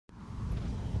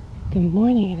Good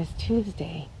morning, it is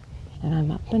Tuesday, and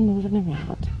I'm up and moving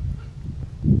around.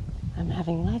 I'm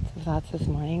having lots of thoughts this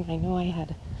morning. I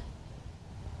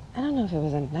don't know if it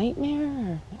was a nightmare,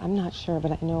 or I'm not sure,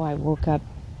 but I know I woke up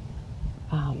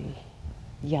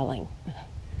yelling.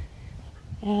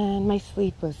 And my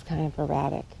sleep was kind of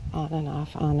erratic, on and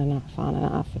off, on and off, on and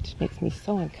off, which makes me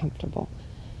so uncomfortable.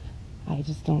 I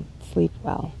just don't sleep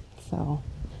well. So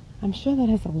I'm sure that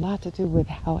has a lot to do with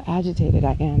how agitated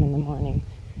I am in the morning.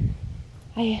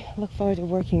 I look forward to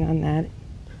working on that,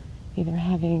 either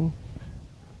having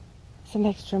some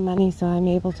extra money so I'm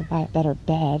able to buy a better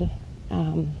bed,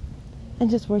 and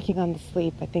just working on the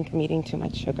sleep. I think I'm eating too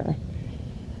much sugar.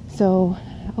 So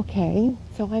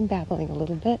I'm babbling a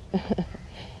little bit.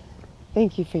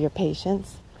 Thank you for your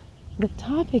patience. The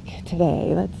topic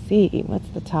today, let's see, what's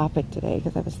the topic today?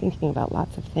 Because I was thinking about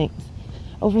lots of things.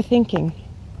 Overthinking.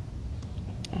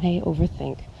 I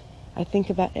overthink. I think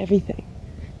about everything.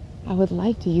 I would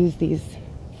like to use these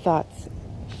thoughts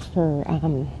for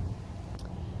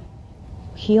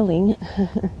healing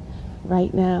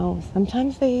right now.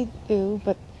 Sometimes they do,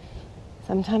 but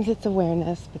sometimes it's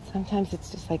awareness, but sometimes it's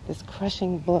just like this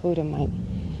crushing blow to my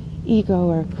ego,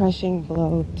 or crushing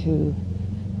blow to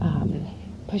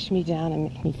push me down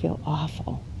and make me feel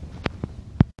awful.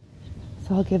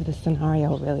 So I'll give the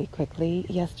scenario really quickly.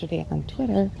 Yesterday on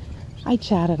Twitter, I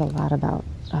chatted a lot about,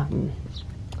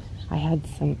 I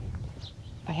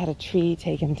had a tree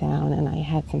taken down and I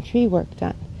had some tree work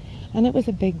done. And it was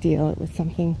a big deal. It was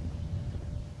something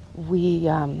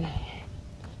we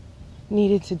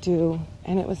needed to do,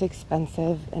 and it was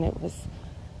expensive, and it was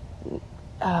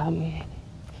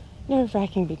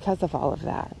nerve-wracking because of all of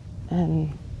that.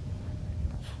 And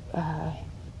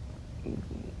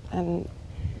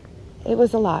it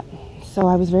was a lot. So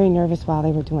I was very nervous while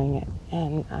they were doing it.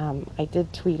 And I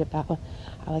did tweet about,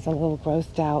 I was a little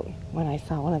grossed out when I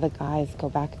saw one of the guys go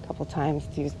back a couple times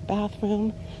to use the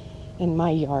bathroom in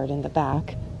my yard in the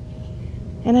back.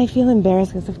 And I feel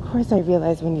embarrassed because, of course, I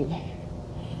realize when you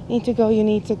need to go, you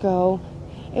need to go.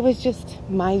 It was just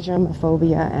my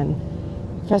germophobia and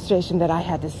frustration that I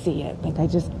had to see it. Like, I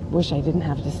just wish I didn't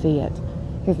have to see it,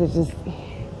 because it just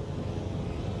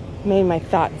made my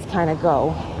thoughts kind of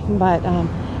go. But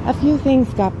a few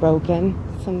things got broken,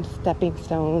 some stepping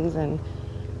stones and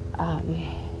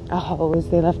a hose.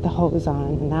 They left the hose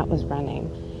on, and that was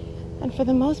running. And for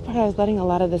the most part, I was letting a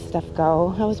lot of this stuff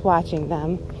go. I was watching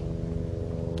them.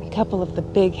 A couple of the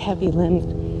big, heavy limbs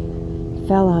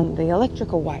fell on the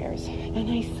electrical wires, and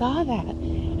I saw that,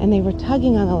 and they were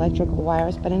tugging on electrical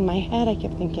wires, but in my head I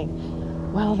kept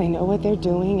thinking, well, they know what they're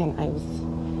doing, and I was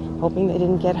hoping they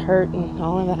didn't get hurt and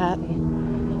all of that.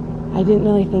 And I didn't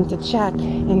really think to check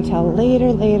until later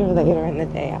in the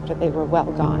day, after they were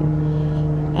well gone.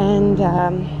 And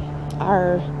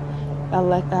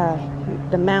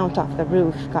the mount off the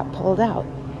roof got pulled out,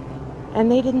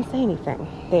 and they didn't say anything.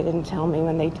 They didn't tell me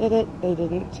when they did it. They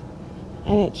didn't.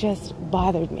 And it just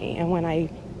bothered me. And when I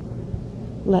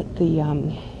let the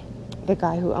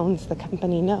guy who owns the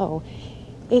company know,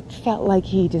 it felt like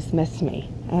he dismissed me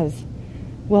as,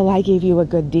 well, I gave you a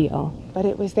good deal. But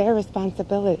it was their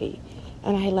responsibility.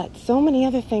 And I let so many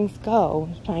other things go,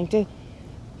 trying to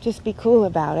just be cool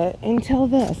about it, until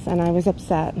this, and I was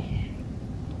upset.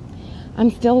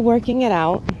 I'm still working it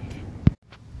out.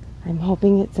 I'm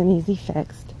hoping it's an easy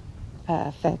fix.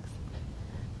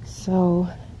 So,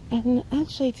 and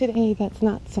actually today, that's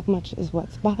not so much as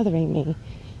what's bothering me,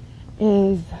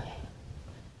 is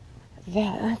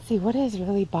that, let's see, what is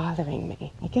really bothering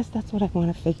me? I guess that's what I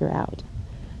want to figure out.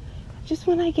 Just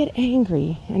when I get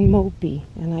angry and mopey,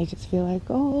 and I just feel like,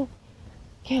 oh,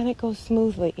 can it go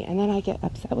smoothly? And then I get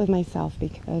upset with myself,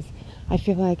 because I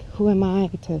feel like, who am I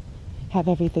to have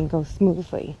everything go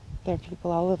smoothly? There are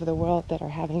people all over the world that are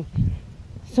having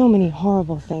so many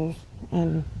horrible things,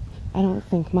 and I don't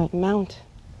think my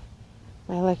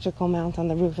electrical mount on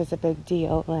the roof is a big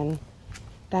deal, and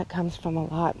that comes from a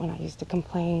lot when I used to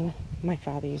complain. My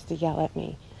father used to yell at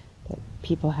me that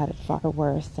people had it far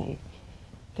worse, and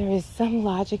there is some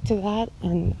logic to that,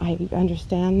 and I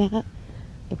understand that,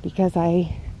 but because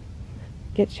I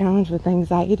get challenged with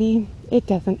anxiety, it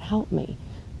doesn't help me.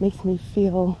 It makes me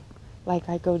feel like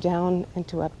I go down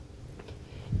into a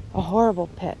horrible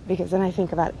pit, because then I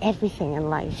think about everything in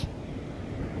life.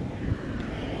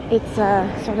 It's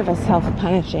sort of a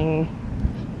self-punishing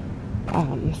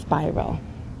spiral.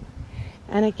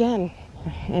 And again,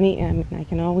 I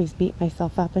can always beat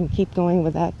myself up and keep going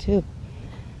with that too.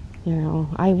 You know,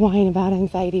 I whine about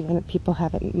anxiety when people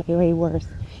have it way worse.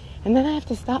 And then I have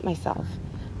to stop myself.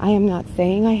 I am not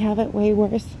saying I have it way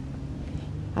worse.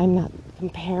 I'm not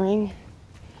comparing.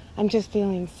 I'm just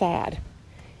feeling sad.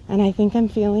 And I think I'm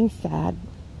feeling sad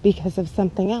because of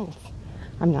something else.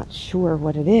 I'm not sure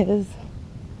what it is.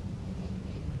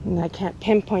 And I can't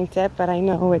pinpoint it, but I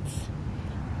know it's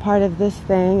part of this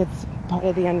thing. It's part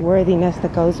of the unworthiness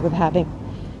that goes with having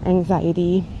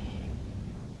anxiety.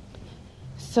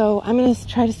 So I'm going to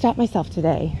try to stop myself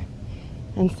today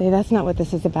and say that's not what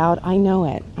this is about. I know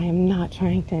it. I am not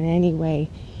trying to in any way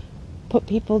put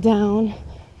people down.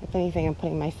 If anything, I'm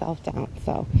putting myself down.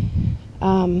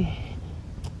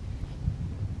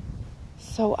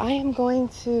 So I am going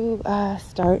to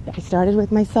start. I started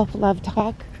with my self-love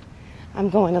talk. I'm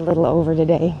going a little over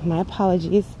today. My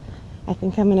apologies. I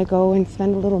think I'm going to go and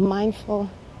spend a little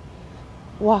mindful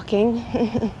walking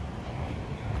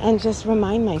and just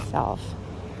remind myself,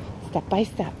 step by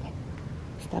step,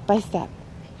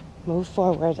 move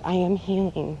forward. I am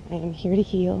healing. I am here to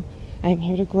heal. I am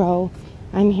here to grow.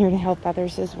 I'm here to help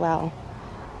others as well.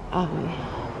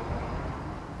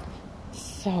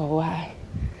 So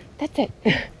that's it.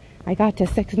 I got to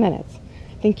 6 minutes.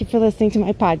 Thank you for listening to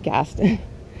my podcast.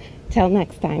 Till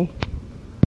next time.